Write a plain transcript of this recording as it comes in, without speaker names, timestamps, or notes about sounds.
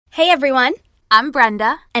Hey everyone, I'm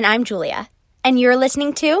Brenda. and I'm Julia, and you're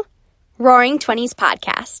listening to Roaring Twenties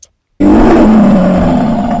Podcast.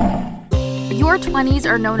 Your 20s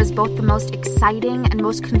are known as both the most exciting and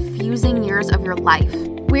most confusing years of your life.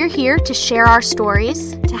 We're here to share our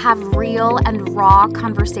stories, to have real and raw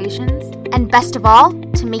conversations, and best of all,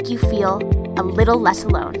 to make you feel a little less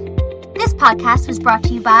alone. This podcast was brought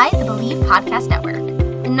to you by the Believe Podcast Network,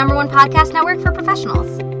 the #1 podcast network for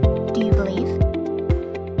professionals. Do you believe?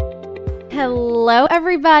 Hello,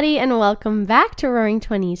 everybody, and welcome back to Roaring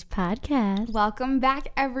Twenties Podcast. Welcome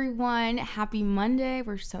back, everyone. Happy Monday.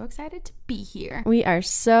 We're so excited to be here. We are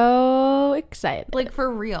so excited. Like,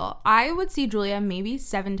 for real. I would see Julia maybe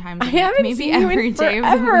 7 times a week. I haven't maybe seen you every in day of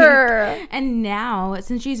the forever. week. And now,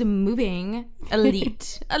 since she's moving,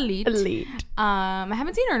 elite. I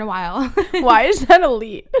haven't seen her in a while. Why is that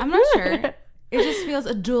elite? I'm not sure. It just feels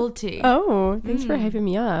adulty. Oh, thanks for hyping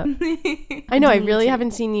me up. I know, I really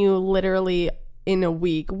haven't seen you literally in a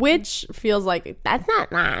week, which feels like that's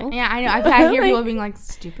not long. Yeah, I know. I hear people being like,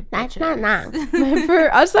 stupid That's bitches. not long.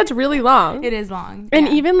 For us, that's really long. It is long. And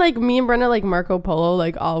yeah. even like me and Brenda, like Marco Polo,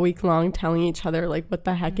 like all week long telling each other like what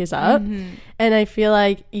the heck is up. Mm-hmm. And I feel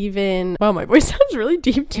like even, wow, my voice sounds really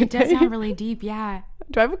deep today. It does sound really deep, yeah.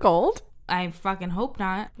 Do I have a cold? I fucking hope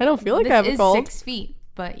not. I don't feel like I have a cold. This is 6 feet,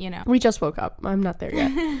 but you know. We just woke up. I'm not there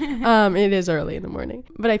yet. It is early in the morning.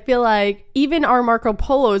 But I feel like even our Marco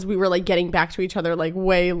Polos, we were like getting back to each other like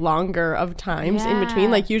way longer of times in between.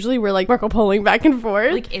 Yeah. Like usually we're like Marco Poloing back and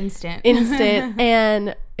forth. Like instant.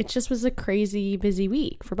 And it just was a crazy busy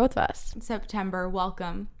week for both of us. September.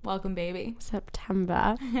 Welcome, baby.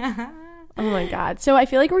 September. Oh my God. So I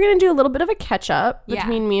feel like we're going to do a little bit of a catch up Yeah.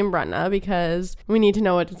 between me and Brenda because we need to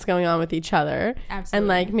know what's going on with each other. Absolutely. And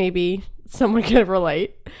like maybe someone can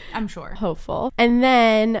relate. I'm sure. Hopeful. And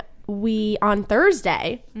then we, on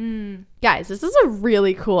Thursday, guys, this is a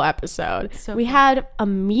really cool episode. So we cool. had a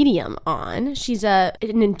medium on. She's not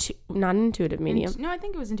an intuitive medium. No, I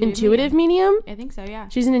think it was intuitive. Intuitive medium? I think so, yeah.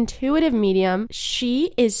 She's an intuitive medium.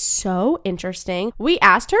 She is so interesting. We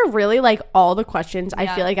asked her really like all the questions I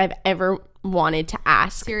feel like I've ever wanted to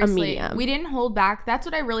ask a Seriously, medium. we didn't hold back. That's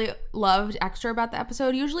what I really loved extra about the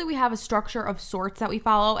episode. Usually we have a structure of sorts that we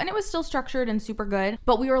follow, and it was still structured and super good.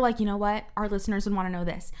 But we were like, you know what? Our listeners would want to know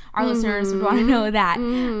this. Our listeners would want to know that.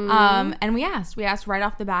 And we asked right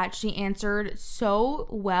off the bat. She answered so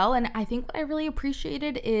well, and I think what I really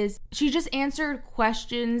appreciated is she just answered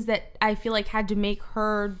questions that I feel like had to make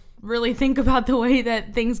her really think about the way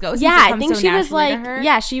that things go. Yeah, I think she was like,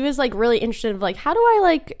 she was like really interested of like, how do I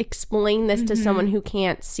like explain this to someone who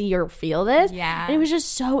can't see or feel this? Yeah. And it was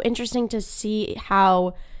just so interesting to see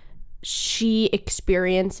how she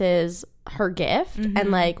experiences her gift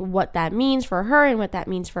and like what that means for her and what that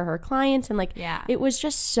means for her clients. And like, it was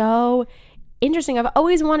just so interesting. I've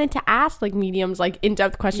always wanted to ask like mediums like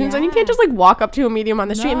in-depth questions, and you can't just like walk up to a medium on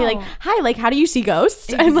the street and be like, hi, like how do you see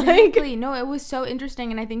ghosts? And like, no, it was so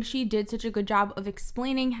interesting, and I think she did such a good job of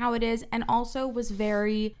explaining how it is, and also was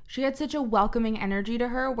she had such a welcoming energy to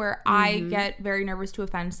her where I get very nervous to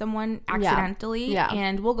offend someone accidentally.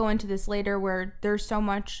 And we'll go into this later where there's so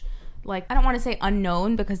much, like, I don't want to say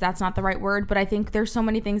unknown because that's not the right word, but I think there's so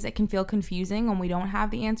many things that can feel confusing when we don't have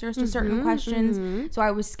the answers to certain questions. So I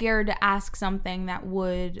was scared to ask something that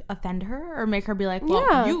would offend her or make her be like,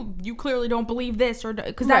 well, you clearly don't believe this, or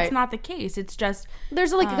because that's not the case. It's just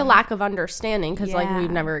there's like a lack of understanding because like we've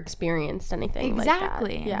never experienced anything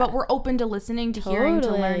exactly like that. But we're open to listening, to hearing,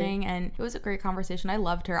 to learning, and it was a great conversation. I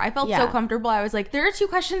loved her. I felt so comfortable. I was like, there are 2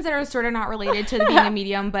 questions that are sort of not related to being a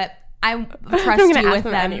medium, but I trust you with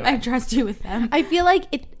them. Anyway. I trust you with them. I feel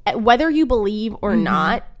like whether you believe or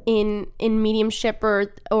not in mediumship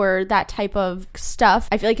or that type of stuff,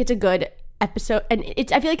 I feel like it's a good episode, and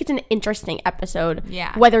I feel like it's an interesting episode,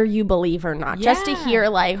 whether you believe or not, just to hear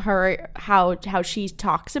like her how she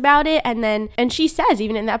talks about it. And she says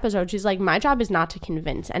even in the episode, she's like, my job is not to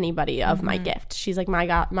convince anybody of my gift. She's like,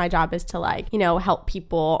 my job is to like, you know, help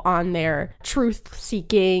people on their truth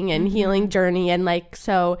seeking and healing journey. And like,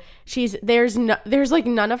 so there's like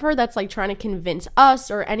none of her that's like trying to convince us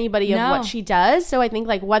or anybody of what she does. So I think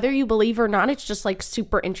like whether you believe or not, it's just like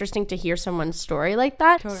super interesting to hear someone's story like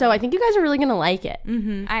that. Totally. So I think you guys are really gonna like it.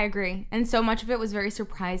 I agree, and so much of it was very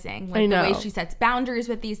surprising, like I know. the way she sets boundaries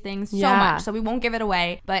with these things, so much. So we won't give it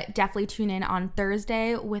away, but definitely tune in on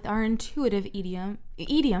Thursday with our intuitive medium,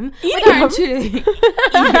 Amy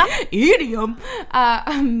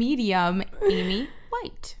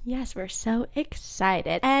White. Yes, we're so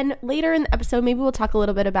excited. And later in the episode, maybe we'll talk a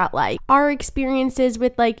little bit about like our experiences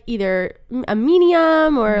with like either a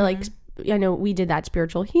medium or like I know we did that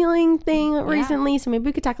spiritual healing thing recently, so maybe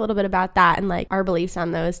we could talk a little bit about that and like our beliefs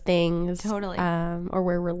on those things. Totally. Or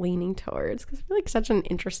where we're leaning towards, because I feel like such an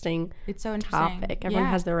interesting topic. Everyone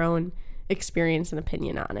has their own experience and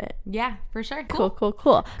opinion on it. Yeah, for sure.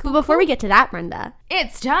 Cool. But before we get to that, Brenda,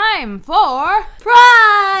 it's time for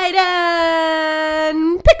Pride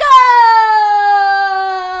and Pickle.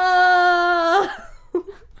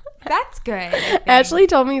 That's good. Ashley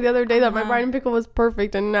told me the other day that my Pride and Pickle was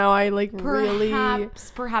perfect, and now I like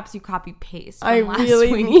perhaps you copy paste. I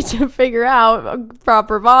really need to figure out a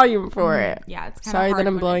proper volume for it. Yeah, it's kind of sorry that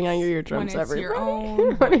I'm blowing out your eardrums when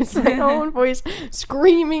it's my own voice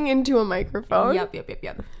screaming into a microphone. Yep.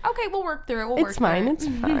 Okay, we'll work through it. It's fine.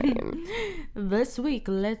 This week,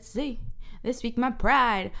 let's see. This week, my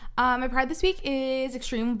pride. My pride this week is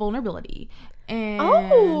extreme vulnerability. And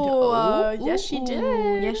yes, she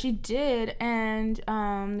did. Yes, she did. And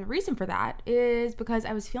the reason for that is because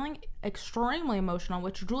I was feeling extremely emotional,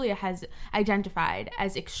 which Julia has identified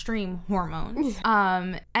as extreme hormones.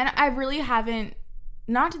 And I really haven't,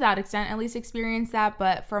 not to that extent, at least experienced that,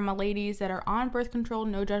 but for my ladies that are on birth control,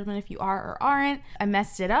 no judgment if you are or aren't. I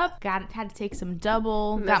messed it up. Had to take some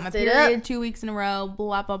double. Got my period 2 weeks in a row.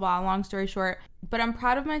 Blah blah blah. Long story short. But I'm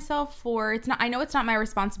proud of myself for I know it's not my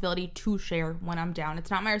responsibility to share when I'm down. It's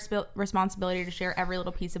not my responsibility to share every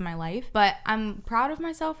little piece of my life. But I'm proud of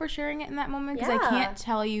myself for sharing it in that moment, because I can't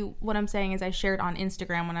tell you what I'm saying is I shared on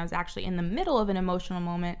Instagram when I was actually in the middle of an emotional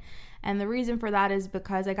moment. And the reason for that is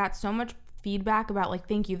because I got so much feedback about like,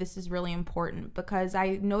 thank you, this is really important, because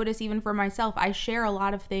I notice even for myself, I share a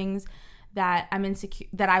lot of things that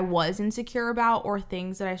I was insecure about, or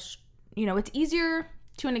things that it's easier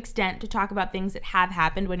to an extent to talk about things that have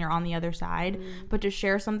happened when you're on the other side, but to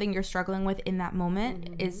share something you're struggling with in that moment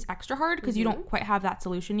is extra hard, because you don't quite have that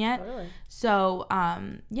solution yet. Totally. So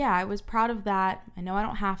I was proud of that. I know I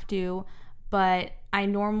don't have to, but I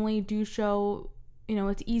normally do show,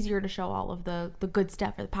 it's easier to show all of the good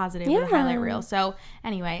stuff, or the positive, or the highlight reel. So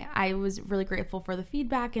anyway, I was really grateful for the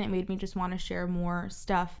feedback, and it made me just want to share more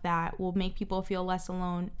stuff that will make people feel less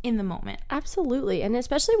alone in the moment. Absolutely. And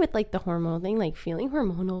especially with like the hormonal thing, like feeling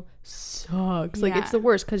hormonal sucks. Like it's the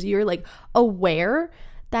worst, because you're like aware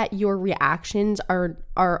that your reactions are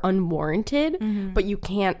unwarranted, but you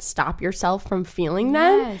can't stop yourself from feeling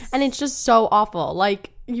them. And it's just so awful.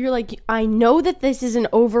 Like, you're like, I know that this is an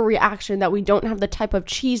overreaction, that we don't have the type of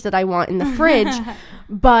cheese that I want in the fridge,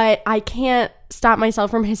 but I can't stop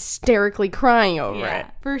myself from hysterically crying over it.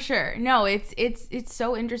 For sure. No, it's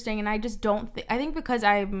so interesting, and I just don't I think because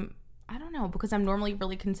I'm normally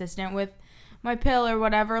really consistent with my pill or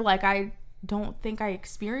whatever, like I don't think I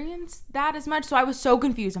experienced that as much. So I was so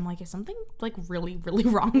confused. I'm like, is something like really, really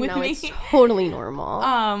wrong with me? No, it's totally normal.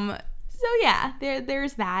 So yeah,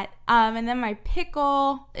 there's that. And then my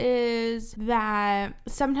pickle is that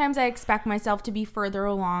sometimes I expect myself to be further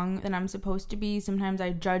along than I'm supposed to be. Sometimes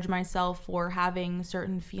I judge myself for having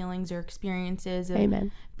certain feelings or experiences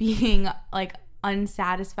of being like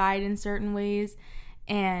unsatisfied in certain ways.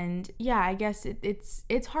 And yeah, I guess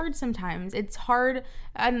it's hard sometimes. It's hard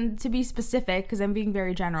to be specific, because I'm being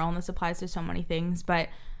very general and this applies to so many things. But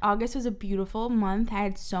August was a beautiful month. I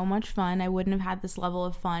had so much fun. I wouldn't have had this level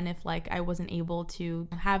of fun if like I wasn't able to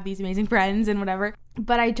have these amazing friends and whatever.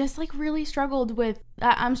 But I just like really struggled with,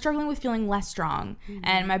 I'm struggling with feeling less strong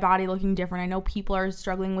and my body looking different. I know people are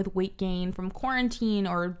struggling with weight gain from quarantine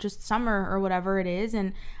or just summer or whatever it is.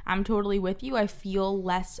 And I'm totally with you. I feel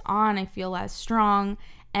less I feel less strong.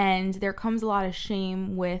 And there comes a lot of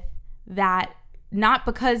shame with that. Not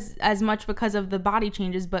because of the body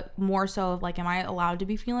changes, but more so of like, am I allowed to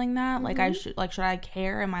be feeling that? Like should I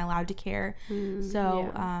care? Am I allowed to care?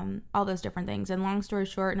 All those different things. And long story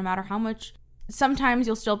short, no matter how much, sometimes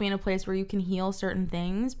you'll still be in a place where you can heal certain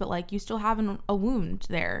things, but like you still have a wound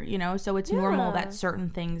there, so it's normal that certain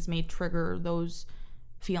things may trigger those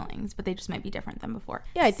feelings, but they just might be different than before.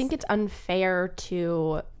 Yeah, I think it's unfair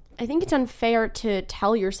to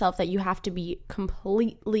tell yourself that you have to be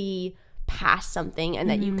completely past something and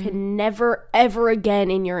that you can never ever again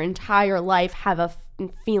in your entire life have a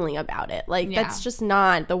feeling about it. Like that's just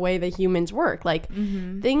not the way that humans work. Like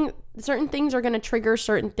certain things are going to trigger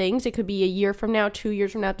certain things. It could be a year from now, 2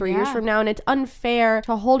 years from now, 3 years from now, and it's unfair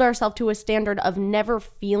to hold ourselves to a standard of never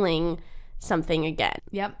feeling something again.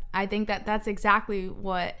 Yep. I think that's exactly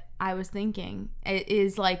what I was thinking. It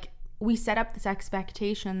is like, we set up this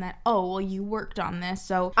expectation that, oh, well, you worked on this,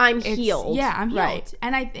 so I'm healed. Yeah, I'm healed. Right.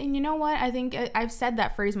 And you know what? I think I've said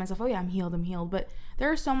that phrase myself, oh yeah, I'm healed. But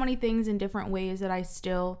there are so many things in different ways that I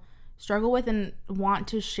still struggle with and want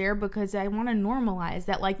to share because I want to normalize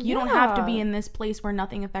that, like, you don't have to be in this place where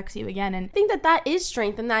nothing affects you again. And I think that is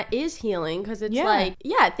strength and that is healing, because it's like,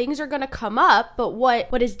 things are going to come up, but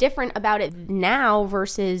what is different about it now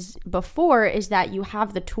versus before is that you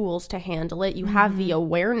have the tools to handle it. You have the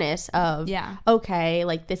awareness of, okay,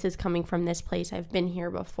 like, this is coming from this place. I've been here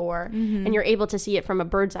before. And you're able to see it from a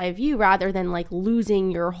bird's eye view rather than like losing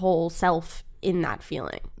your whole self in that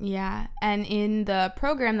feeling. Yeah. And in the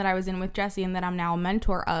program that I was in with Jessie and that I'm now a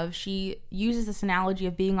mentor of, she uses this analogy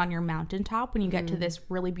of being on your mountaintop when you get to this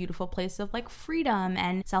really beautiful place of like freedom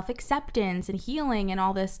and self-acceptance and healing and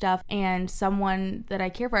all this stuff. And someone that I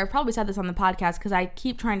care for, I've probably said this on the podcast because I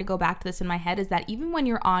keep trying to go back to this in my head, is that even when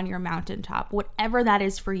you're on your mountaintop, whatever that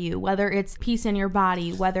is for you, whether it's peace in your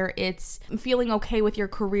body, whether it's feeling okay with your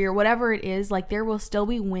career, whatever it is, like, there will still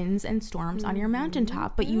be winds and storms on your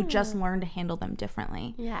mountaintop, but you just learn to handle them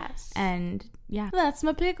differently. Yes. And that's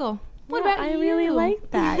my pickle. What about you? I really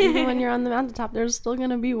like that. Even when you're on the mountaintop, there's still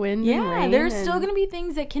gonna be wind and rain. There's still gonna be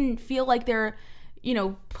things that can feel like they're, you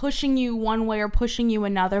know, pushing you one way or pushing you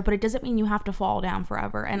another, but it doesn't mean you have to fall down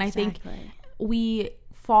forever. And I think we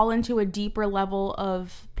fall into a deeper level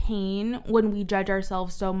of pain when we judge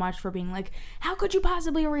ourselves so much for being like, how could you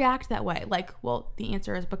possibly react that way? Like, well, the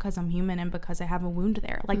answer is because I'm human and because I have a wound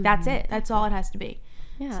there. Like, that's it. That's all it has to be.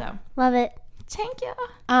 Yeah. So love it. Thank you.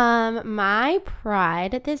 My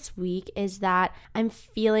pride this week is that I'm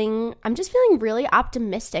just feeling really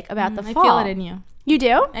optimistic about the fall. I feel it in you. You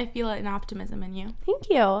do? I feel it in optimism in you. Thank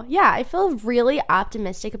you. Yeah, I feel really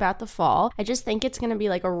optimistic about the fall. I just think it's going to be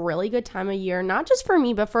like a really good time of year, not just for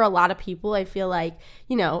me, but for a lot of people. I feel like,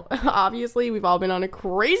 you know, obviously we've all been on a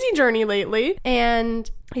crazy journey lately, and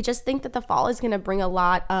I just think that the fall is going to bring a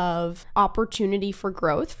lot of opportunity for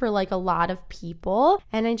growth for like a lot of people.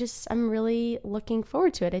 And I'm really looking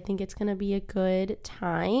forward to it. I think it's going to be a good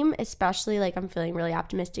time, especially like I'm feeling really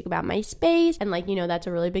optimistic about my space. And like, you know, that's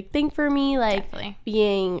a really big thing for me. Like, definitely.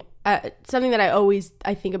 Being something that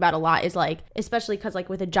I think about a lot is like, especially because like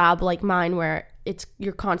with a job like mine where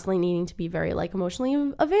you're constantly needing to be very like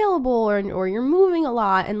emotionally available or you're moving a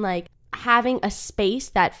lot, and like having a space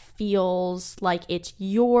that feels like it's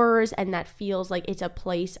yours and that feels like it's a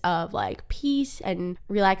place of like peace and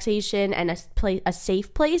relaxation and a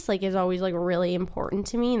safe place, like, is always like really important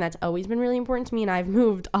to me, and that's always been really important to me. And I've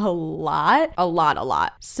moved a lot.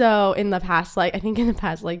 So in the past, like, I think in the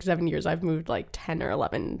past like 7 years, I've moved like 10 or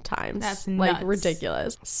 11 times. That's nuts. Like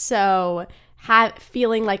ridiculous. So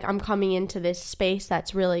feeling like I'm coming into this space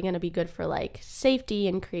that's really going to be good for like safety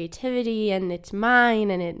and creativity, and it's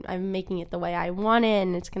mine, and I'm making it the way I want it,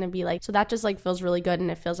 and it's going to be like, so that just like feels really good,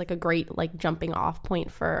 and it feels like a great like jumping off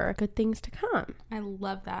point for good things to come. I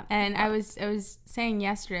love that. And I was saying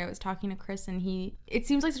yesterday, I was talking to Chris, and it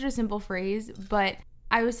seems like such a simple phrase, but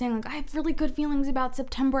I was saying like, I have really good feelings about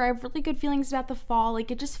September. I have really good feelings about the fall.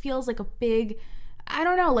 Like, it just feels like a big, I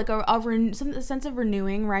don't know, like a sense of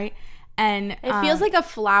renewing, right? And it feels like a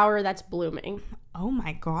flower that's blooming. Oh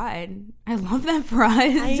my God. I love that for us.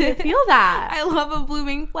 I feel that. I love a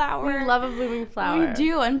blooming flower. We love a blooming flower. We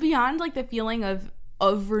do. And beyond like the feeling of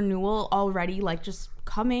renewal already, like just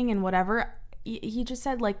coming and whatever, he just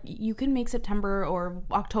said like, you can make September or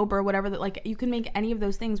October, whatever, that like you can make any of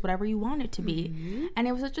those things whatever you want it to be. Mm-hmm. And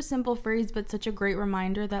it was such a simple phrase, but such a great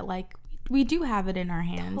reminder that like, we do have it in our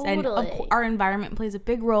hands. Totally. And our environment plays a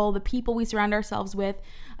big role. The people we surround ourselves with,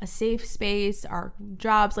 a safe space, our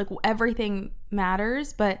jobs, like everything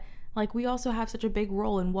matters. But like, we also have such a big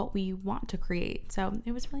role in what we want to create. So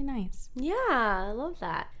it was really nice. Yeah, I love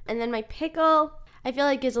that. And then my pickle, I feel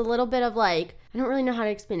like, is a little bit of like, I don't really know how to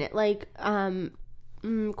explain it. Like,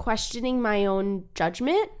 questioning my own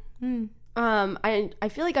judgment. I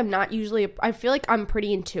feel like I feel like I'm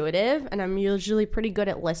pretty intuitive, and I'm usually pretty good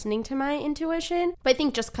at listening to my intuition. But I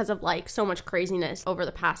think just because of like so much craziness over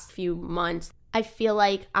the past few months, I feel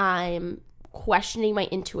like I'm questioning my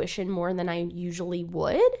intuition more than I usually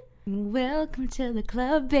would. Welcome to the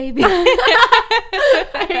club, baby.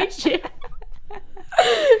 I hate you.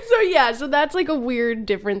 So that's like a weird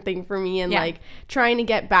different thing for me, and like trying to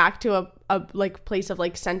get back to a like place of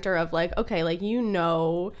like center of like, okay, like, you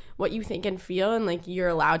know what you think and feel, and like you're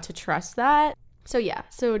allowed to trust that. So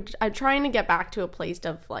I'm trying to get back to a place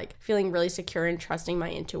of like feeling really secure and trusting my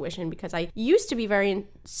intuition, because I used to be very,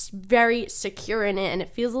 very secure in it, and it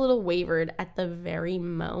feels a little wavered at the very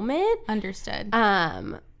moment. Understood.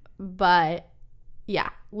 But yeah,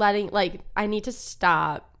 I need to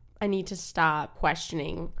stop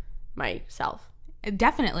questioning myself.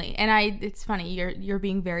 Definitely. And it's funny, you're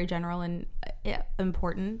being very general and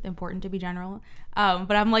important to be general.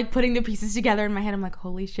 But I'm like putting the pieces together in my head. I'm like,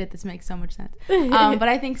 holy shit, this makes so much sense. But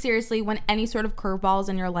I think seriously, when any sort of curveballs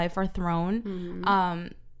in your life are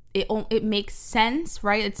thrown, it makes sense,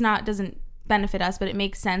 right? Doesn't benefit us, but it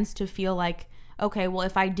makes sense to feel like, okay, well,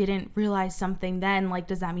 if I didn't realize something then, like,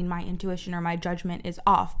 does that mean my intuition or my judgment is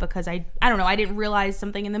off because I don't know, I didn't realize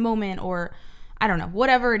something in the moment, or I don't know,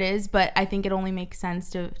 whatever it is. But I think it only makes sense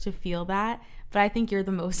to feel that. But I think you're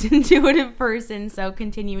the most intuitive person, so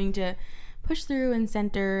continuing to push through and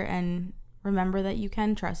center and remember that you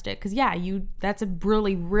can trust it, because that's a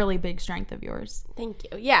really, really big strength of yours. Thank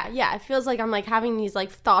you. Yeah, it feels like I'm like having these like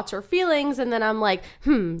thoughts or feelings, and then I'm like,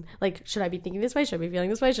 like, should I be thinking this way, should I be feeling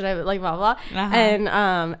this way, should I, like, blah blah, and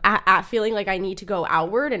at feeling like I need to go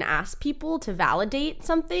outward and ask people to validate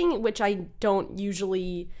something, which I don't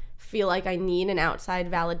usually feel like I need an outside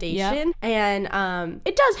validation. And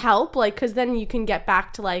it does help, like, because then you can get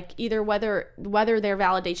back to like either whether their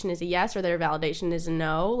validation is a yes or their validation is a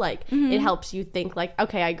no. Like, it helps you think like,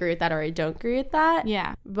 okay, I agree with that or I don't agree with that.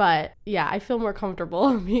 But I feel more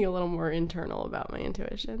comfortable being a little more internal about my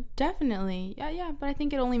intuition. Definitely. But I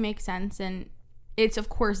think it only makes sense, and it's of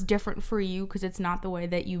course different for you because it's not the way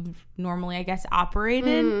that you've normally, I guess,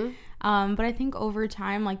 operated. But I think over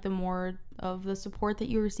time, like, the more of the support that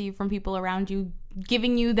you receive from people around you,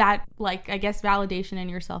 giving you that, like, I guess, validation in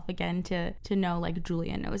yourself again to know, like,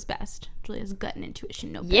 Julia knows best. Julia's gut and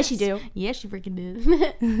intuition know best. Yes, you do. Yes, she freaking do.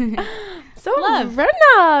 So, love.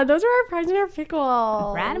 Brenda, those are our fries and our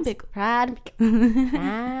pickles. Brad and pickle.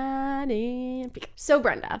 So,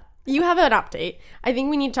 Brenda, you have an update. I think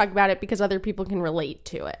we need to talk about it because other people can relate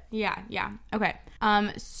to it. Yeah. Okay.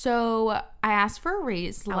 So I asked for a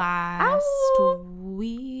raise last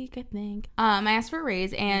week, I think. I asked for a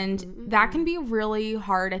raise, and that can be really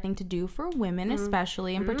hard, I think, to do for women,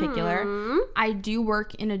 especially in particular. I do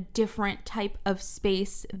work in a different type of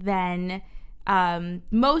space than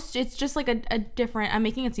most. It's just like a different, I'm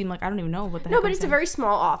making it seem like I don't even know what the heck No, but it's a very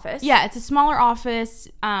small office. Yeah, it's a smaller office,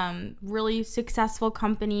 really successful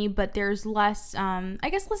company, but there's less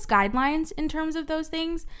less guidelines in terms of those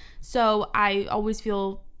things. So I always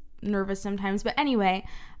feel nervous sometimes. But anyway,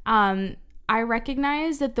 I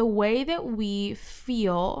recognize that the way that we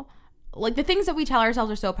feel, like, the things that we tell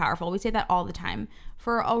ourselves are so powerful. We say that all the time.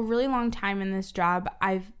 For a really long time in this job,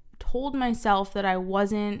 I've told myself that I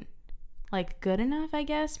wasn't, like, good enough, I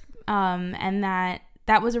guess, and that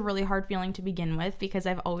was a really hard feeling to begin with because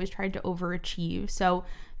I've always tried to overachieve. So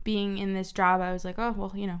being in this job, I was like, oh,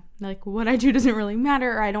 well, you know, like, what I do doesn't really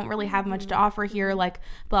matter, or I don't really have much to offer here, like,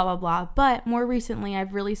 blah, blah, blah. But more recently,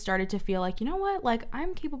 I've really started to feel like, you know what, like,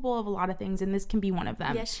 I'm capable of a lot of things, and this can be one of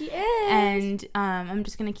them. Yes, she is. And I'm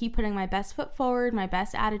just going to keep putting my best foot forward, my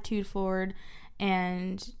best attitude forward,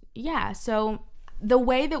 and so the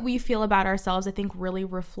way that we feel about ourselves, I think, really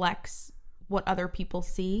reflects what other people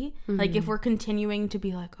see. Like, if we're continuing to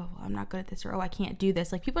be like, oh, well, I'm not good at this, or oh, I can't do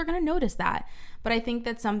this, like, people are going to notice that. But I think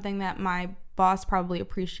that's something that my boss probably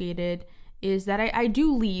appreciated, is that I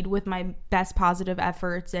do lead with my best positive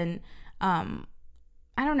efforts. And I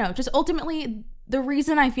don't know, just ultimately the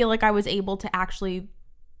reason I feel like I was able to actually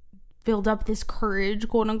build up this courage,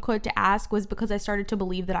 quote unquote, to ask was because I started to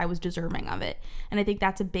believe that I was deserving of it. And I think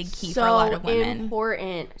that's a big key for a lot of women.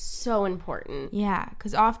 So important. Yeah,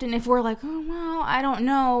 because often if we're like, oh, well, I don't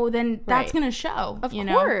know, then that's going to show. Of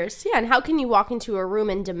course. Yeah, and how can you walk into a room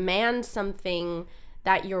and demand something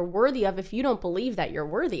that you're worthy of if you don't believe that you're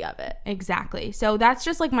worthy of it? Exactly. So that's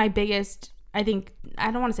just like my biggest, I think,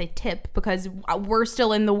 I don't want to say tip, because we're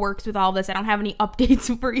still in the works with all this. I don't have any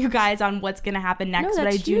updates for you guys on what's going to happen next, but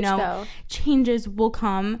I do know changes will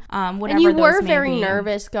come, whatever. And you were very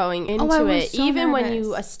nervous going into it, even when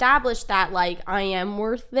you established that, like, I am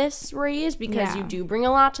worth this raise, because you do bring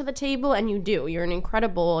a lot to the table, and you're an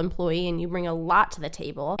incredible employee, and you bring a lot to the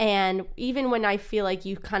table. And even when I feel like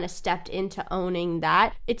you kind of stepped into owning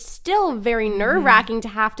that, it's still very nerve-wracking to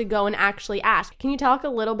have to go and actually ask. Can you talk a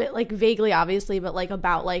little bit, like, vaguely, obviously, but like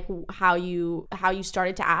about like how you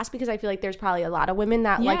started to ask? Because I feel like there's probably a lot of women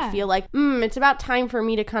that like feel like it's about time for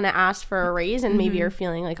me to kind of ask for a raise, and maybe are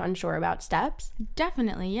feeling like unsure about steps.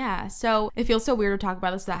 Definitely, yeah. So it feels so weird to talk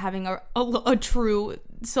about this without having a true,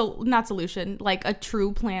 so not solution, like a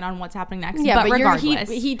true plan on what's happening next. Yeah, but regardless,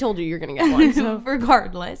 he told you you're gonna get one. So.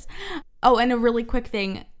 Regardless. Oh, and a really quick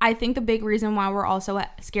thing. I think the big reason why we're also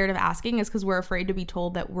scared of asking is because we're afraid to be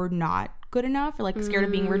told that we're not good enough, or like scared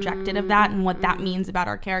of being rejected of that and what that means about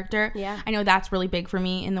our character. Yeah. I know that's really big for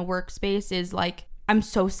me in the workspace, is like, I'm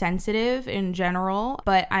so sensitive in general,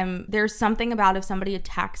 but there's something about if somebody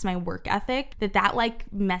attacks my work ethic that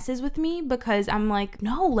like messes with me, because I'm like,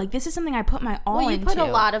 no, like this is something I put my all into. You put a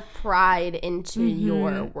lot of pride into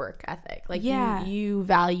your work ethic. Like you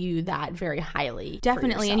value that very highly.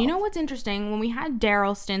 Definitely. And you know what's interesting? When we had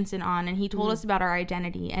Daryl Stinson on and he told us about our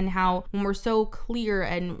identity and how when we're so clear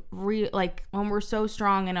and when we're so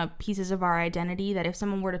strong in pieces of our identity that if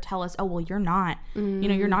someone were to tell us, oh, well, you're not,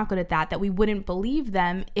 you're not good at that we wouldn't believe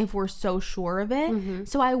them if we're so sure of it.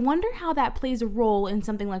 So I wonder how that plays a role in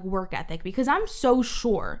something like work ethic, because I'm so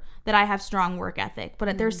sure that I have strong work ethic,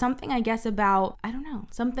 but there's something, I guess, about, I don't know,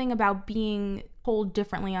 something about being told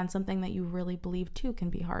differently on something that you really believe too can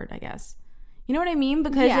be hard, I guess. You know what I mean?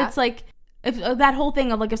 Because it's like, if that whole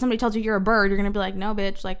thing of like, if somebody tells you you're a bird, you're gonna be like, no,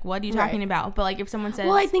 bitch, like, what are you talking about? But like, if someone says,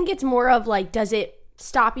 well, I think it's more of like, does it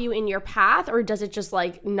stop you in your path, or does it just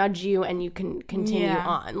like nudge you and you can continue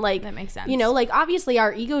on? Like, that makes sense. You know, like obviously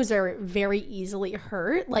our egos are very easily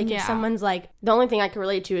hurt. Like if someone's like, the only thing I can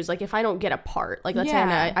relate to is like if I don't get a part, like let's say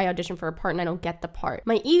I audition for a part and I don't get the part,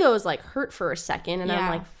 my ego is like hurt for a second and I'm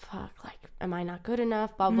like, fuck, like, am I not good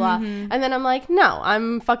enough? Blah, blah. And then I'm like, no,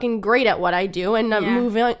 I'm fucking great at what I do and I'm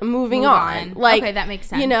moving on. Like, okay, that makes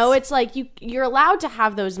sense. You know, it's like you're allowed to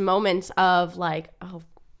have those moments of like, oh,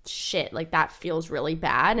 shit, like that feels really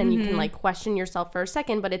bad, and you can like question yourself for a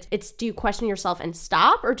second, but it's do you question yourself and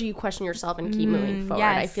stop, or do you question yourself and keep moving forward?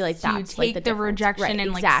 I feel like that's you take like the rejection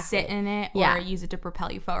and like sit in it, or use it to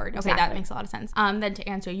propel you forward. Okay, that makes a lot of sense. Then to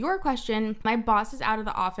answer your question, my boss is out of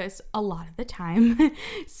the office a lot of the time.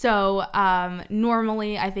 So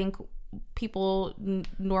normally I think people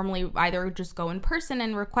normally either just go in person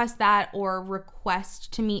and request that, or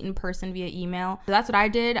request to meet in person via email. So that's what I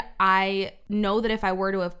did. I know that if I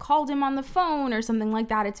were to have called him on the phone or something like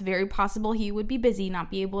that, it's very possible he would be busy, not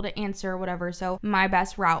be able to answer or whatever. So my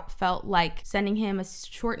best route felt like sending him a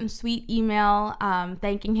short and sweet email,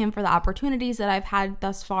 thanking him for the opportunities that I've had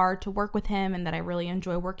thus far to work with him, and that I really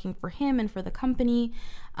enjoy working for him and for the company.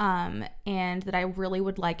 And that I really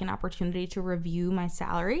would like an opportunity to review my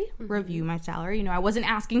salary. You know, I wasn't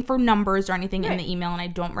asking for numbers or anything in the email, and I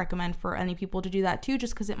don't recommend for any people to do that too,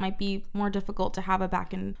 just because it might be more difficult to have a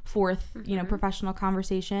back and forth, you know, professional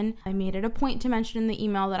conversation. I made it a point to mention in the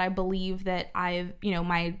email that I believe that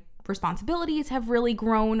my responsibilities have really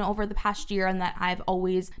grown over the past year, and that I've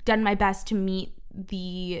always done my best to meet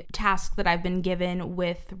the task that I've been given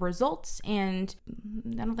with results. And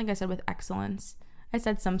I don't think I said with excellence. I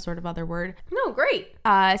said some sort of other word. No, great.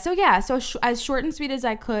 So as short and sweet as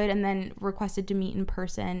I could, and then requested to meet in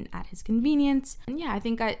person at his convenience. And yeah, I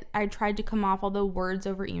think I tried to come off, although words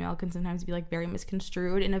over email can sometimes be like very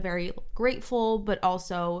misconstrued, in a very grateful but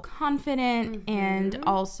also confident and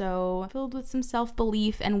also filled with some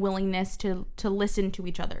self-belief and willingness to listen to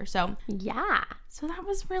each other. So yeah. So that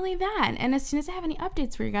was really that. And as soon as I have any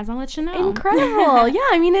updates for you guys, I'll let you know. Incredible. Yeah,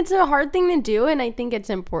 I mean, it's a hard thing to do, and I think it's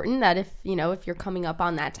important that if you're coming up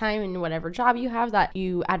on that time in whatever job you have, that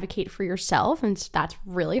you advocate for yourself, and that's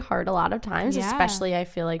really hard a lot of times, especially I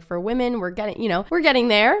feel like for women, we're getting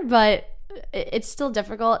there, but it's still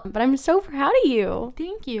difficult. But I'm so proud of you.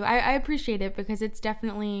 Thank you. I appreciate it, because it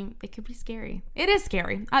could be scary. It is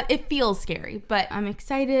scary. It feels scary, but I'm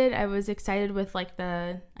excited. I was excited with like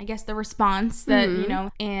the response that,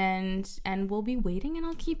 and we'll be waiting, and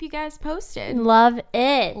I'll keep you guys posted. Love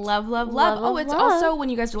it. Love. Oh, it's also, when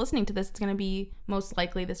you guys are listening to this, it's going to be, most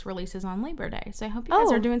likely this releases on Labor Day. So I hope you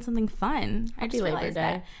guys are doing something fun. Happy Labor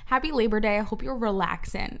Day. Happy Labor Day. I hope you're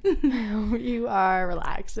relaxing. You are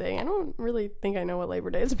relaxing. I don't really think I know what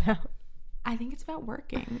Labor Day is about. I think it's about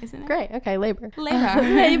working, isn't it? Great. Okay, labor.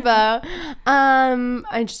 Labor.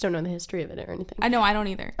 I just don't know the history of it or anything. I know, I don't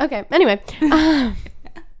either. Okay. Anyway,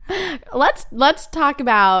 let's talk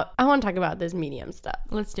about. I want to talk about this medium stuff.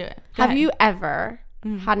 Let's do it. Have you ever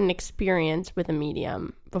had an experience with a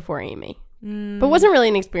medium before, Amy? But it wasn't really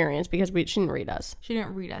an experience because she didn't read us. She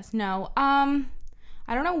didn't read us. No.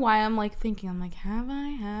 I don't know why I'm like thinking. I'm like, have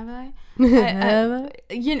I?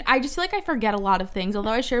 I just feel like I forget a lot of things. Although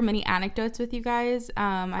I share many anecdotes with you guys,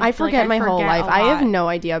 I forget my whole life. I have no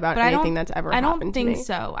idea about anything that's ever happened to me. I don't think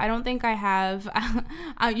so. I don't think I have.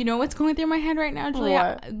 You know what's going through my head right now,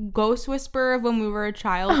 Julia? What? Ghost whisper of when we were a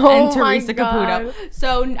child and Teresa Caputo.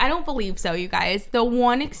 So I don't believe so, you guys. The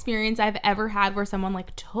one experience I've ever had where someone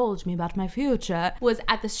like told me about my future was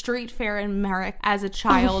at the street fair in Merrick as a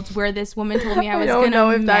child, where this woman told me I was gonna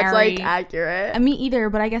know if that's like accurate. Me either,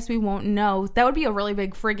 but I guess we won't know. That would be a really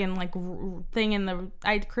big friggin' like thing in the.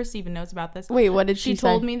 Chris even knows about this. Wait, what did she say? She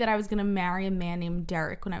told me that I was gonna marry a man named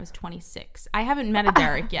Derek when I was 26. I haven't met a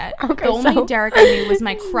Derek yet. Okay, the only Derek I knew was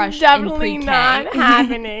my crush. Definitely in pre-K. not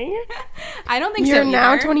happening. I don't think You're so. You're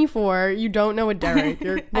now 24. You don't know a Derek.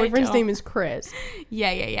 Your boyfriend's name is Chris.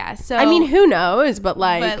 Yeah. So I mean, who knows? But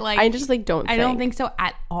like I just like don't. I don't think so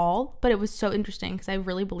at all. But it was so interesting because I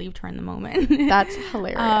really believed her in the moment. That's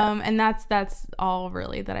hilarious. And that's all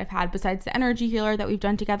really that I've had besides the energy healer that we've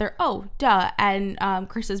done together. Oh, duh. And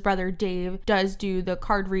Chris's brother Dave does do the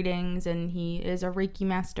card readings, and he is a Reiki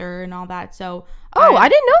master and all that. So I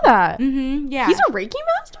didn't know that. Yeah, he's a Reiki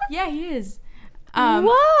master. Yeah, he is. Whoa!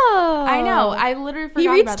 I know. I literally forgot. He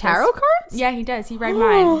reads about tarot cards. Yeah, he does. He read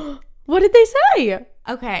mine. What did they say?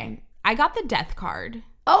 Okay, I got the death card.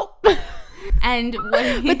 Oh. And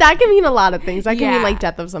but that can mean a lot of things. That can mean like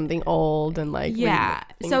death of something old and like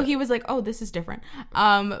so he was like, oh, this is different.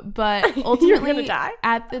 But ultimately you're gonna die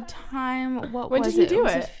at the time. When did he do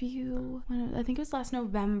it? I think it was last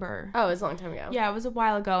November. Oh, it was a long time ago. Yeah, it was a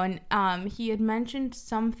while ago. And he had mentioned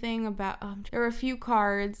something about there were a few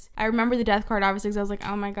cards. I remember the death card obviously because I was like,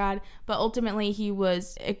 oh my god. But ultimately he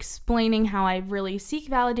was explaining how I really seek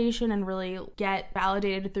validation and really get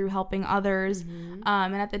validated through helping others.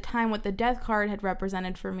 And at the time what the death card had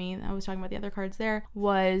represented for me, I was talking about the other cards there,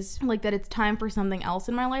 was like that it's time for something else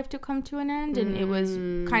in my life to come to an end. And it was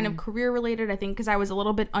kind of career related, I think, because I was a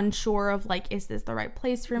little bit unsure of like, is this the right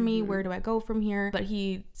place for me? Where do I go from here? But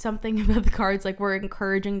something about the cards like were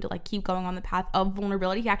encouraging to like keep going on the path of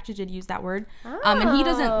vulnerability. He actually did use that word. And he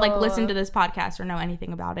doesn't like listen to this podcast or know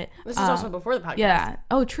anything about it. This is also before the podcast. Yeah.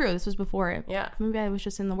 Oh, true. This was before it. Yeah. Maybe I was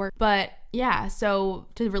just in the work. But yeah, so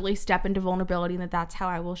to really step into vulnerability and that's how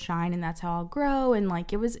I will shine and that's how I'll grow, and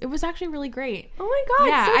like it was actually really great. Oh my god!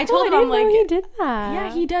 Yeah, so I told him I'm like he did that.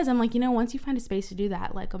 Yeah, he does. I'm like, once you find a space to do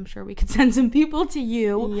that, like I'm sure we could send some people to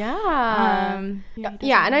you. Yeah. And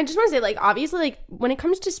I just want to say, like, obviously, like when it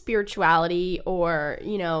comes to spirituality or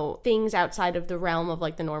things outside of the realm of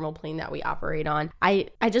like the normal plane that we operate on, I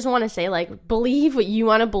just want to say, like, believe what you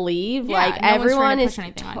want to believe. Yeah, like no everyone is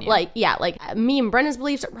like me and Brenna's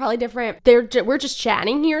beliefs are probably different. We're just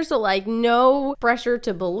chatting here, so like no pressure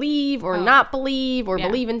to believe or not believe or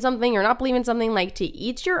believe in something or not believe in something. Like, to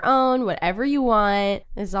each your own, whatever you want.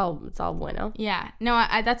 It's all bueno. Yeah, no,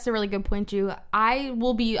 that's a really good point too.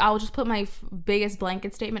 I'll just put my biggest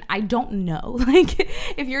blanket statement. I don't know. Like,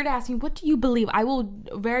 if you're to ask me, what do you believe? I will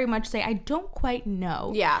very much say I don't quite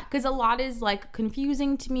know. Yeah, because a lot is like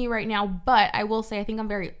confusing to me right now. But I will say I think I'm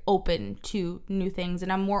very open to new things,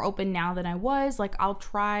 and I'm more open now than I was. Like, I'll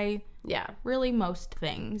try. Yeah, really most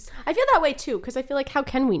things. I feel that way too, because I feel like, how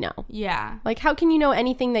can we know? Yeah. Like, how can you know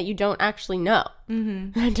anything that you don't actually know?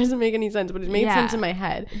 That doesn't make any sense, but it made sense in my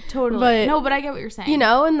head. Totally. But I get what you're saying.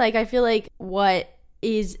 And like, I feel like what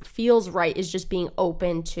feels right is just being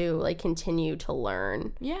open to like continue to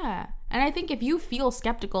learn. Yeah. And I think if you feel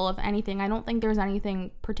skeptical of anything, I don't think there's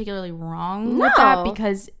anything particularly wrong with that,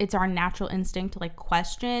 because it's our natural instinct to like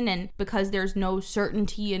question, and because there's no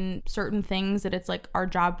certainty in certain things, that it's like our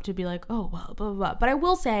job to be like, oh, well, blah, blah, blah. But I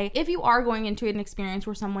will say, if you are going into an experience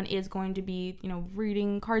where someone is going to be,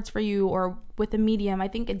 reading cards for you or with a medium, I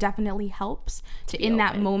think it definitely helps to in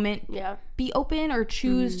that moment be open or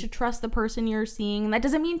choose to trust the person you're seeing. And that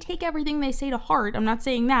doesn't mean take everything they say to heart. I'm not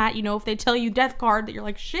saying that, if they tell you death card that you're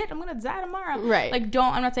like, shit, I'm gonna die tomorrow. Right. Like,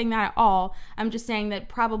 I'm not saying that at all. I'm just saying that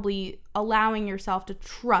probably allowing yourself to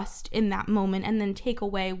trust in that moment and then take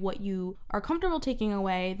away what you are comfortable taking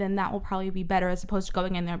away, then that will probably be better, as opposed to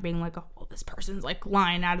going in there being like, oh, this person's like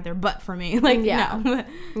lying out of their butt for me. Like, no.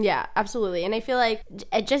 Yeah, absolutely. And I feel like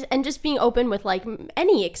just being open with like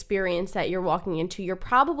any experience that you're walking into, you're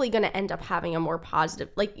probably going to end up having a more positive,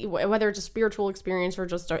 like whether it's a spiritual experience or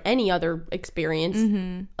just any other experience,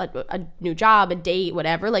 a new job, a date,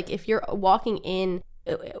 whatever. Like, if you're walking in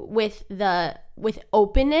with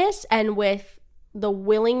openness and with the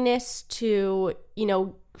willingness to,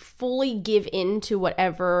 fully give in to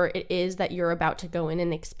whatever it is that you're about to go in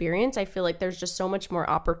and experience, I feel like there's just so much more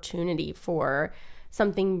opportunity for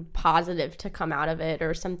something positive to come out of it,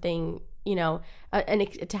 or something, to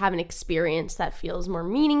have an experience that feels more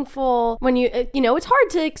meaningful. When it's hard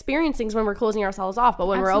to experience things when we're closing ourselves off, but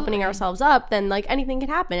when we're opening ourselves up, then like anything can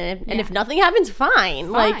happen. And if nothing happens,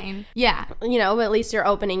 fine. Like, yeah. But at least you're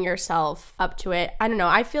opening yourself up to it. I don't know.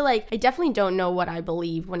 I feel like I definitely don't know what I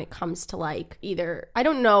believe when it comes to like either, I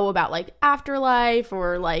don't know about like afterlife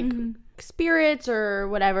or like spirits or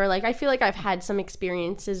whatever. Like, I feel like I've had some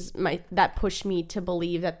experiences that push me to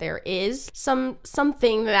believe that there is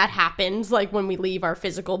something that happens, like, when we leave our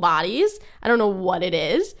physical bodies. I don't know what it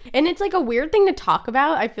is. And it's, like, a weird thing to talk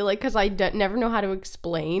about, I feel like, because I never know how to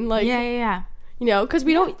explain. Like, yeah. You know, because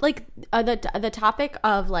we don't, like, the topic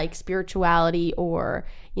of, like, spirituality or,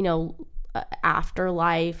 you know,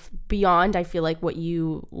 afterlife beyond, I feel like, what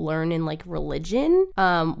you learn in, like, religion,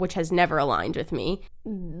 which has never aligned with me,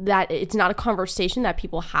 that it's not a conversation that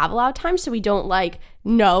people have a lot of times, so we don't, like,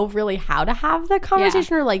 know really how to have the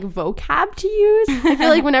conversation or, like, vocab to use. I feel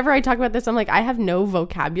like whenever I talk about this, I'm like, I have no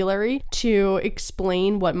vocabulary to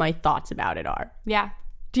explain what my thoughts about it are. Yeah.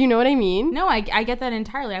 Do you know what I mean? No, I get that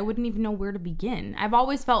entirely. I wouldn't even know where to begin. I've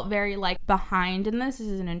always felt very, like, behind in this. This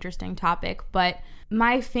is an interesting topic, but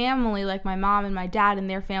my family, like my mom and my dad and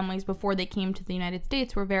their families before they came to the United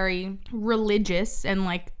States, were very religious and,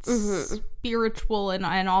 like, spiritual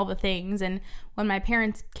and all the things. And when my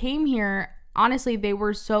parents came here, honestly, they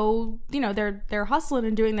were so, you know, they're hustling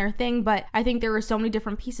and doing their thing, but I think there were so many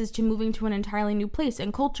different pieces to moving to an entirely new place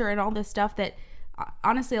and culture and all this stuff that,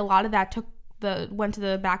 honestly, a lot of that went to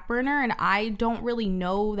the back burner, and I don't really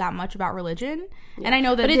know that much about religion. Yeah. And I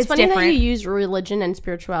know that it's funny different. That you use religion and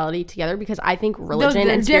spirituality together, because I think religion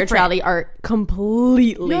and spirituality are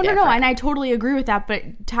completely different. No, and I totally agree with that.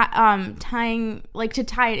 But tying, like, to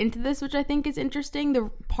tie it into this, which I think is interesting,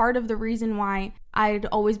 the part of the reason why I'd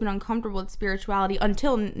always been uncomfortable with spirituality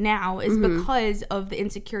until now is because of the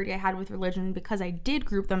insecurity I had with religion, because I did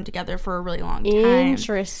group them together for a really long time.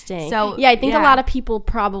 Interesting. So yeah, I think a lot of people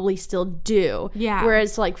probably still do. Yeah.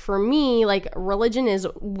 Whereas, like, for me, like, religion is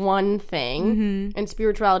one thing and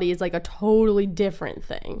spirituality is, like, a totally different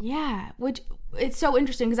thing. Yeah. Which, it's so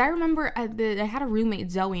interesting because I remember I had a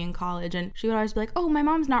roommate, Zoe, in college, and she would always be like, oh, my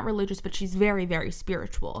mom's not religious, but she's very, very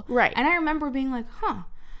spiritual. Right. And I remember being like, huh.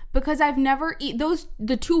 Because I've never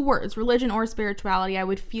the two words, religion or spirituality, I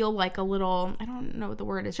would feel like a little, I don't know what the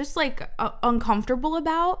word is, just like uncomfortable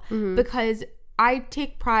about, because I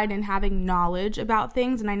take pride in having knowledge about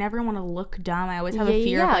things, and I never want to look dumb. I always have a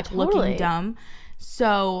fear of, like, looking dumb.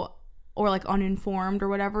 So, or, like, uninformed or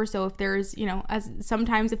whatever. So if there's, you know,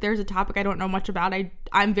 sometimes if there's a topic I don't know much about,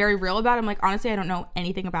 I'm very real about it. I'm like, honestly, I don't know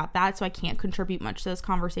anything about that, so I can't contribute much to this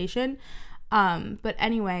conversation. But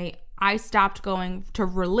anyway, I stopped going to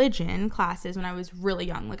religion classes when I was really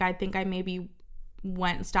young. Like, I think I maybe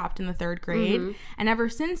stopped in the 3rd grade. And ever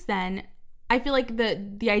since then, I feel like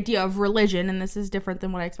the idea of religion, and this is different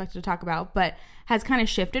than what I expected to talk about, but has kind of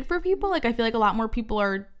shifted for people. Like, I feel like a lot more people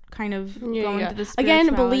are kind of going to the spirituality.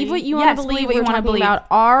 Again, believe what you want to believe. What you want to believe about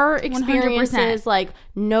our experiences. 100%. Like,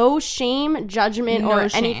 no shame, judgment, or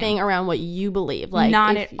anything around what you believe. Like,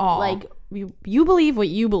 not at all. Like, you believe what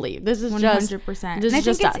you believe. This is 100%. Just 100%. And I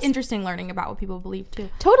think it's interesting learning about what people believe too.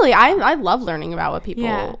 Totally. I love learning about what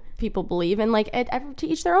people believe, and, like, to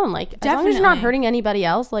each their own. Like, as long as you're not hurting anybody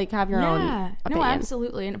else, like, have your own opinion. No,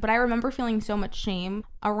 absolutely. But I remember feeling so much shame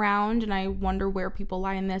around, and I wonder where people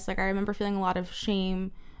lie in this. Like, I remember feeling a lot of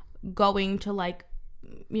shame going to, like,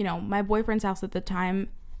 you know, my boyfriend's house at the time,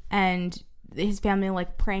 and his family,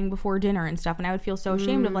 like, praying before dinner and stuff, and I would feel so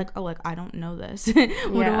ashamed of, like, oh, like, I don't know this.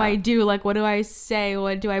 What do I do? Like, what do I say?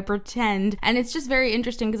 What do I pretend? And it's just very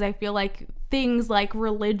interesting because I feel like things like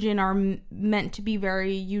religion are meant to be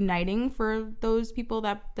very uniting for those people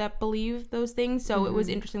that believe those things. So it was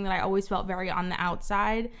interesting that I always felt very on the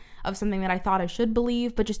outside of something that I thought I should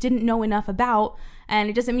believe, but just didn't know enough about. And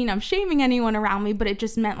it doesn't mean I'm shaming anyone around me, but it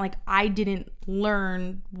just meant, like, I didn't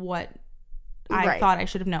learn what I thought I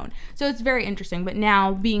should have known. So it's very interesting. But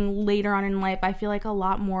now, being later on in life, I feel like a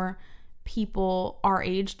lot more people our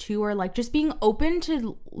age too are, like, just being open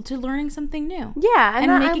to learning something new. Yeah,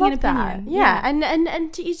 and making an opinion. Yeah,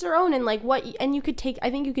 and to each their own. And, like, you could take, I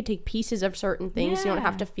think you could take pieces of certain things. You don't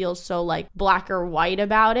have to feel so, like, black or white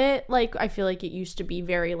about it. Like, I feel like it used to be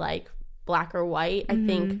very, like, black or white. I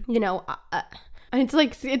think, you know, it's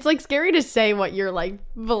like scary to say what your, like,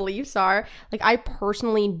 beliefs are. Like, I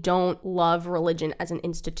personally don't love religion as an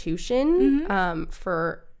institution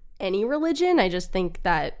for any religion. I just think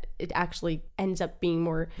that it actually ends up being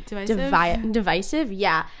more divisive.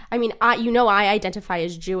 Yeah. I mean, I identify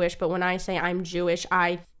as Jewish, but when I say I'm Jewish,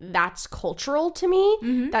 that's cultural to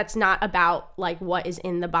me. That's not about, like, what is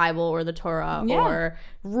in the Bible or the Torah or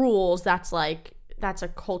rules. That's a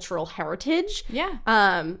cultural heritage.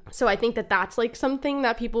 Yeah. So I think that's, like, something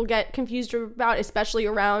that people get confused about, especially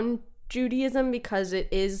around Judaism, because it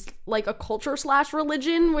is, like, a culture /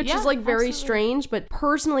 religion, which is, like, very strange. But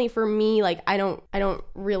personally, for me, like, I don't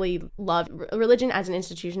really love religion as an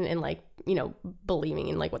institution in, like, you know, believing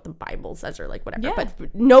in like what the Bible says or like whatever. Yeah.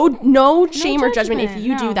 But no shame or judgment if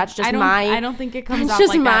you do. That's just I don't think it comes off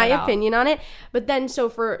just like my that opinion on it. But then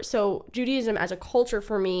so Judaism as a culture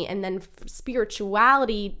for me, and then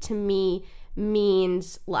spirituality to me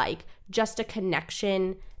means like just a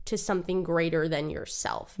connection to something greater than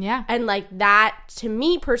yourself. Yeah. And like that to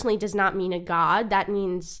me personally does not mean a God. That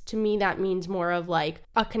means more of like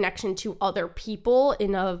a connection to other people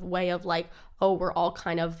in a way of like, oh, we're all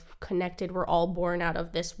kind of connected. We're all born out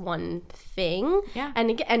of this one thing. Yeah.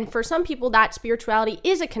 And for some people, that spirituality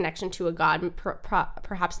is a connection to a God,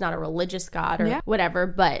 perhaps not a religious God or whatever,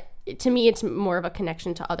 but to me, it's more of a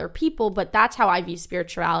connection to other people. But that's how I view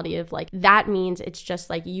spirituality, of like, that means it's just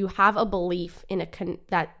like you have a belief in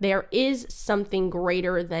that there is something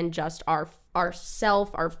greater than just our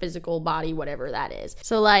self, our physical body, whatever that is.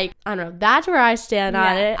 So like, I don't know, that's where I stand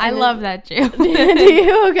on it. I love that too. Do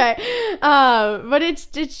you? Okay. But it's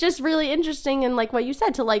just really interesting, and like what you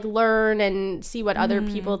said, to like learn and see what other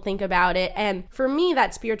people think about it. And for me,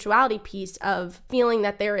 that spirituality piece of feeling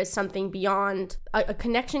that there is something beyond, a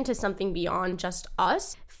connection to something beyond just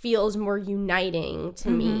us, feels more uniting to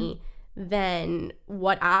me than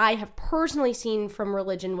what I have personally seen from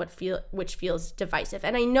religion, which feels divisive.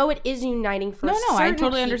 And I know it is uniting for certain I totally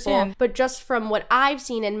people, understand. But just from what I've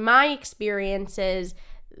seen in my experiences,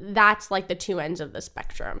 that's like the two ends of the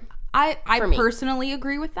spectrum. I personally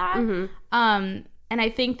agree with that. And I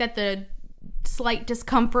think that the slight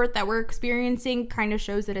discomfort that we're experiencing kind of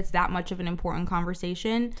shows that it's that much of an important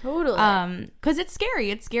conversation. Totally. Because it's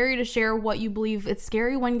scary. It's scary to share what you believe. It's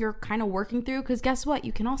scary when you're kind of working through, because guess what?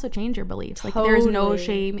 You can also change your beliefs. Like, there's no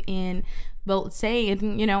shame in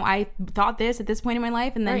saying, you know, I thought this at this point in my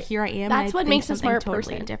life, and then here I am. That's what makes a smart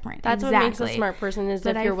totally person. Different. That's exactly. what makes a smart person, is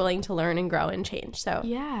if you're willing to learn and grow and change. So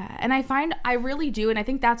yeah, and I really do, and I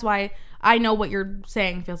think that's why I know what you're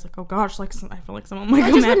saying feels like, oh gosh, like I feel like someone might.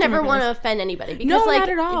 I just would never want to offend anybody, because no, like, not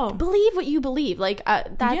at all. Believe what you believe. Like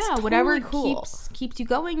that's totally whatever cool. keeps you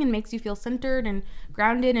going and makes you feel centered and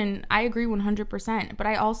grounded. And I agree 100%. But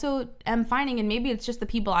I also am finding, and maybe it's just the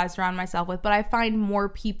people I surround myself with, but I find more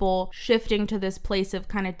people shifting to this place of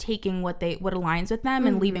kind of taking what aligns with them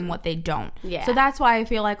and leaving what they don't. Yeah. So that's why I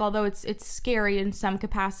feel like, although it's scary in some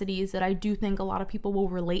capacities, that I do think a lot of people will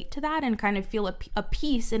relate to that and kind of feel a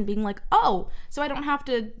peace in being like, oh, so I don't have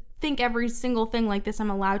to think every single thing like this. I'm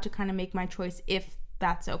allowed to kind of make my choice if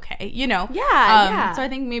that's okay, you know? Yeah. So I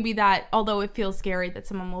think maybe that, although it feels scary, that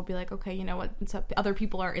someone will be like, okay, you know what? So other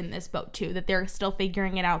people are in this boat too, that they're still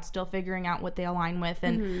figuring it out, still figuring out what they align with.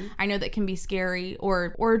 And I know that can be scary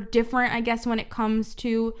or different, I guess, when it comes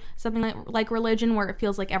to something like religion, where it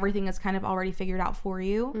feels like everything is kind of already figured out for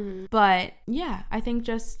you. But yeah, I think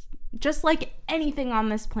just like anything on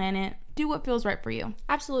this planet, do what feels right for you.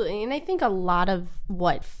 Absolutely. And I think a lot of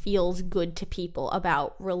what feels good to people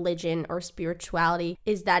about religion or spirituality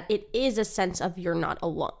is that it is a sense of you're not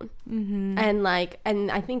alone. And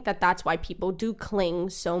I think that that's why people do cling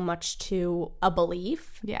so much to a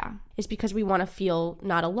belief. Yeah. Is because we want to feel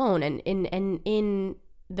not alone. And in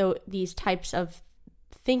these types of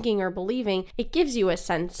thinking or believing, it gives you a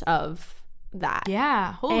sense of that.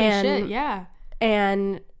 Yeah. Holy shit. Yeah.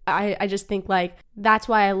 And I just think like that's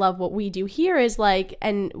why I love what we do here, is like,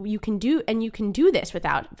 and you can do this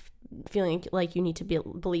without feeling like you need to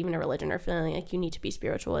believe in a religion or feeling like you need to be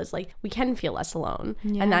spiritual. Is like, we can feel less alone.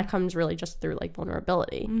 And that comes really just through like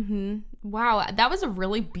vulnerability. Wow, that was a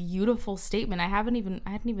really beautiful statement. I hadn't even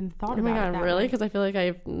thought about it. Oh my god, that really? way. Because I feel like I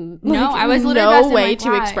have I was no way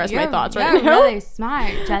to express my thoughts right now. Really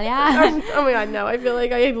smart, Julia. Oh my god, no! I feel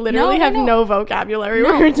like I literally have no vocabulary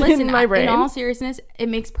words in my brain. In all seriousness, it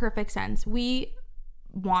makes perfect sense. We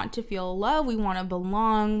want to feel love, we want to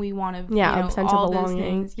belong, we want to a sense all of belonging. those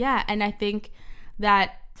things. Yeah, and I think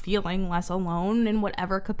that feeling less alone in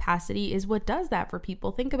whatever capacity is what does that for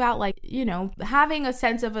people. Think about, like, you know, having a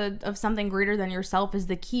sense of something greater than yourself is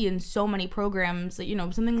the key in so many programs, you know,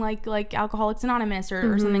 something like Alcoholics Anonymous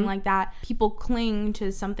or something like that. People cling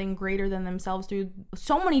to something greater than themselves through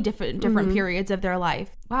so many different periods of their life.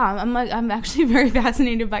 Wow, I'm actually very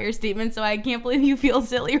fascinated by your statement, so I can't believe you feel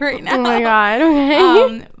silly right now. Oh my god,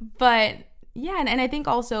 okay. But yeah, and I think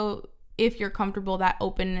also, if you're comfortable, that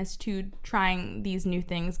openness to trying these new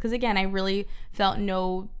things, because again, I really felt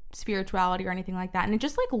no spirituality or anything like that, and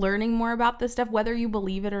just like learning more about this stuff, whether you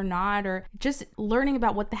believe it or not, or just learning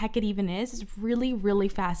about what the heck it even is really, really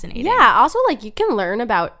fascinating. Yeah, also, like, you can learn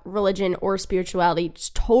about religion or spirituality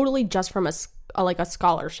totally just from a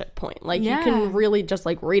scholarship point. Like, you can really just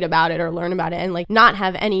like read about it or learn about it and like not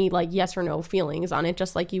have any like yes or no feelings on it,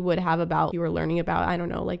 just like you would have about, you were learning about, I don't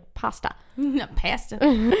know, like pasta. Pasta.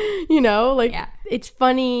 You know, like, it's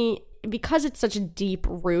funny because it's such a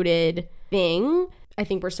deep-rooted thing, I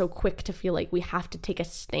think we're so quick to feel like we have to take a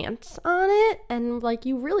stance on it, and like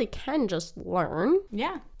you really can just learn.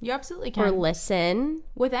 Yeah, you absolutely can. Or listen.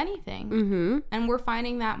 With anything. Mm-hmm. And we're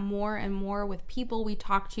finding that more and more with people we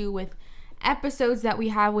talk to, with episodes that we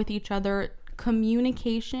have with each other.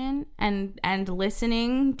 Communication and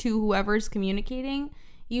listening to whoever's communicating,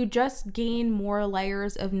 you just gain more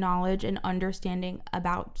layers of knowledge and understanding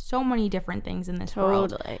about so many different things in this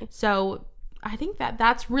world. So I think that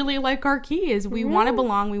that's really like our key is we want to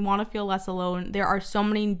belong. We want to feel less alone. There are so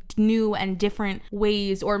many new and different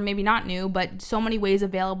ways, or maybe not new, but so many ways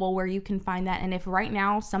available where you can find that. And if right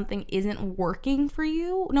now something isn't working for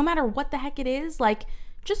you, no matter what the heck it is, like,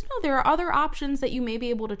 just know there are other options that you may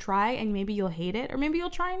be able to try, and maybe you'll hate it, or maybe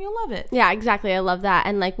you'll try and you'll love it. Yeah, exactly. I love that.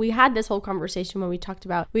 And like we had this whole conversation when we talked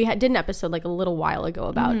about, did an episode like a little while ago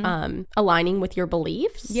about aligning with your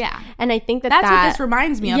beliefs. Yeah. And I think that's what this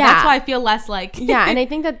reminds me of. Yeah. That's why I feel less like. Yeah. And I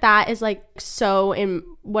think that is like so in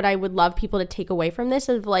what I would love people to take away from this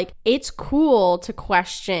is like, it's cool to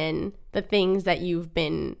question the things that you've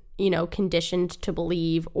been, conditioned to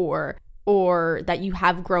believe or that you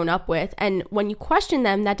have grown up with. And when you question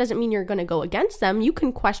them, that doesn't mean you're going to go against them. You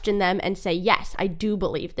can question them and say, yes, I do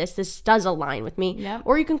believe this. This does align with me. Yep.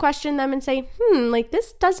 Or you can question them and say, like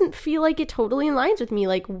this doesn't feel like it totally aligns with me.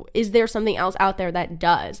 Like, is there something else out there that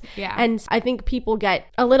does? Yeah. And I think people get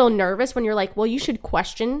a little nervous when you're like, well, you should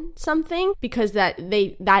question something because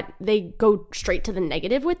they go straight to the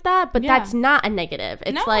negative with that. But that's not a negative.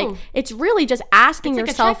 It's like, it's really just asking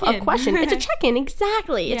yourself a question. It's a check-in.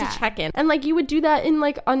 Exactly. It's a check-in. And like you would do that in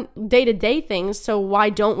like on day-to-day things, so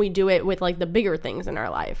why don't we do it with like the bigger things in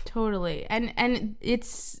our life? Totally. And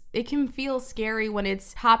it can feel scary when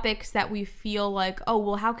it's topics that we feel like, oh,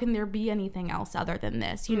 well, how can there be anything else other than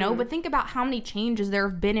this, But think about how many changes there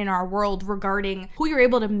have been in our world regarding who you're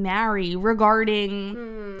able to marry, regarding,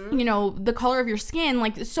 the color of your skin.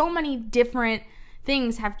 Like so many different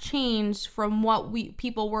things have changed from what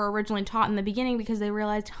people were originally taught in the beginning because they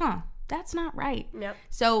realized, that's not right. Yep.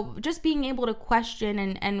 So just being able to question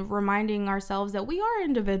and reminding ourselves that we are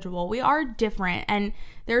individual, we are different, and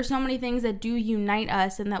there are so many things that do unite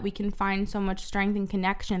us and that we can find so much strength and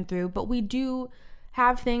connection through, but we do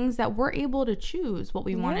have things that we're able to choose what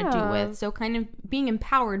we want to do with. So kind of being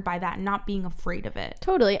empowered by that, not being afraid of it.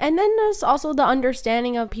 Totally. And then there's also the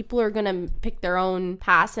understanding of people are going to pick their own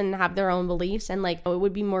paths and have their own beliefs. And like, it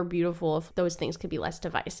would be more beautiful if those things could be less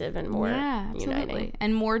divisive and more uniting.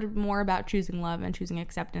 And more about choosing love and choosing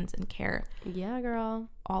acceptance and care. Yeah, girl.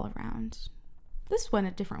 All around. This went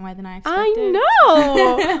a different way than I expected. I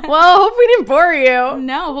know. Well, hope we didn't bore you.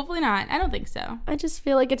 No, hopefully not. I don't think so. I just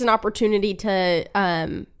feel like it's an opportunity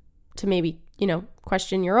to maybe,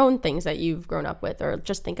 question your own things that you've grown up with, or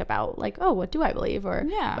just think about like, oh, what do I believe, or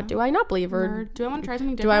what do I not believe, or do I want to try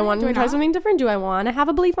something different? Do I want to try something different? Do I want to have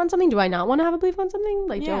a belief on something? Do I not want to have a belief on something?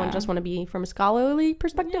 Like, do I just want to be from a scholarly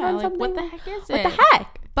perspective on something? What the heck is it? What the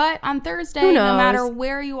heck? But on Thursday, no matter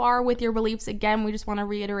where you are with your beliefs, again, we just want to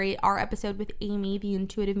reiterate our episode with Amy, the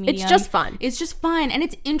intuitive medium. It's just fun. It's just fun, and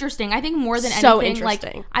it's interesting. I think more than anything, like,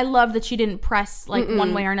 I love that she didn't press like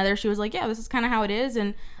one way or another. She was like, yeah, this is kind of how it is,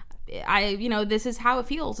 and this is how it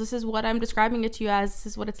feels. This is what I'm describing it to you as. This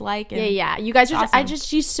is what it's like. And yeah. You guys are awesome.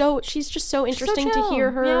 She's just so interesting to hear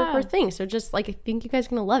her thing. So just like, I think you guys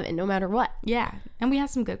are going to love it no matter what. Yeah. And we have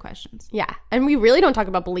some good questions. Yeah. And we really don't talk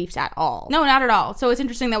about beliefs at all. No, not at all. So it's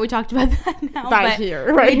interesting that we talked about that now. Right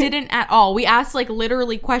here, right? We didn't at all. We asked like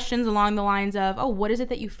literally questions along the lines of, oh, what is it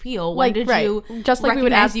that you feel? When did you just like we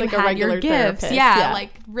would ask like a regular therapist? Yeah,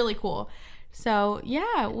 like really cool. So,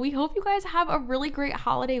 yeah, we hope you guys have a really great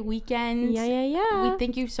holiday weekend. Yeah. We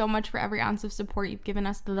thank you so much for every ounce of support you've given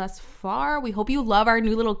us thus far. We hope you love our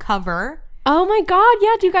new little cover. Oh my God,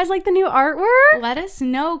 yeah. Do you guys like the new artwork? Let us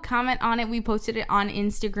know. Comment on it. We posted it on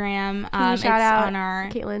Instagram. Can you shout out on our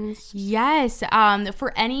Caitlin's? Yes.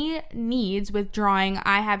 For any needs with drawing,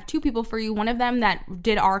 I have two people for you. One of them that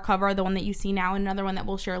did our cover, the one that you see now, and another one that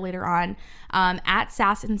we'll share later on. At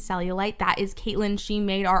Sass and Cellulite. That is Caitlin. She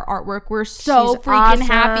made our artwork. We're so freaking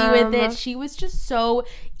happy with it. She was just so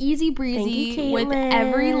easy breezy with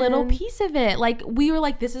every little piece of it. Like, we were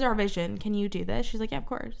like, this is our vision. Can you do this? She's like, yeah, of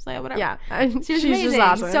course. Like, whatever. Yeah. She's amazing. Just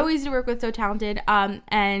awesome. So easy to work with, so talented.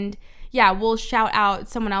 And yeah, we'll shout out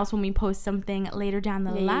someone else when we post something later down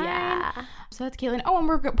the line. Yeah. So that's Caitlin. Oh, and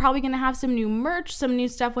we're probably going to have some new merch, some new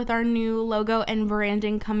stuff with our new logo and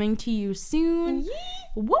branding coming to you soon. Yeah.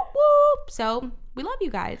 Whoop, whoop. So we love you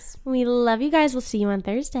guys. We love you guys. We'll see you on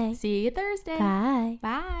Thursday. See you Thursday. Bye.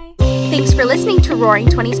 Bye. Thanks for listening to Roaring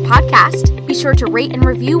 20s podcast. Be sure to rate and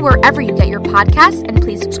review wherever you get your podcasts, and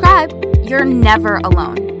please subscribe. You're never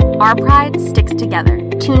alone. our pride sticks together.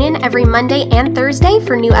 Tune in every Monday and Thursday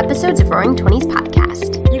for new episodes of Roaring 20s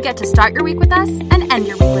Podcast. You get to start your week with us and end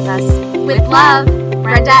your week with us. With love,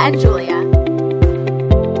 Brenda and Julia.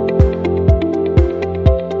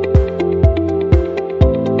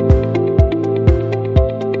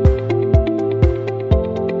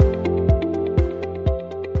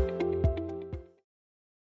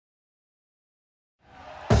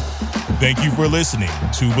 Thank you for listening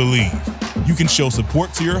to Believe. You can show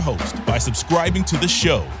support to your host by subscribing to the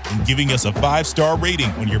show and giving us a 5-star rating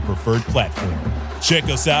on your preferred platform. Check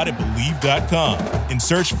us out at Believe.com and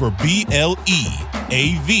search for BLEAV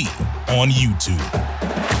on YouTube.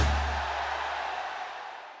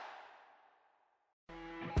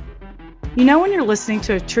 You know when you're listening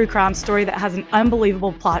to a true crime story that has an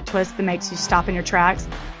unbelievable plot twist that makes you stop in your tracks?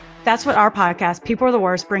 That's what our podcast, People Are the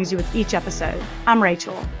Worst, brings you with each episode. I'm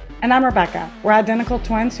Rachel. And I'm Rebecca. We're identical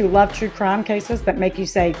twins who love true crime cases that make you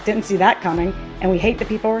say, didn't see that coming, and we hate the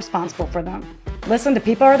people responsible for them. Listen to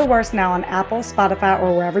People Are the Worst now on Apple, Spotify,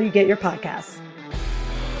 or wherever you get your podcasts.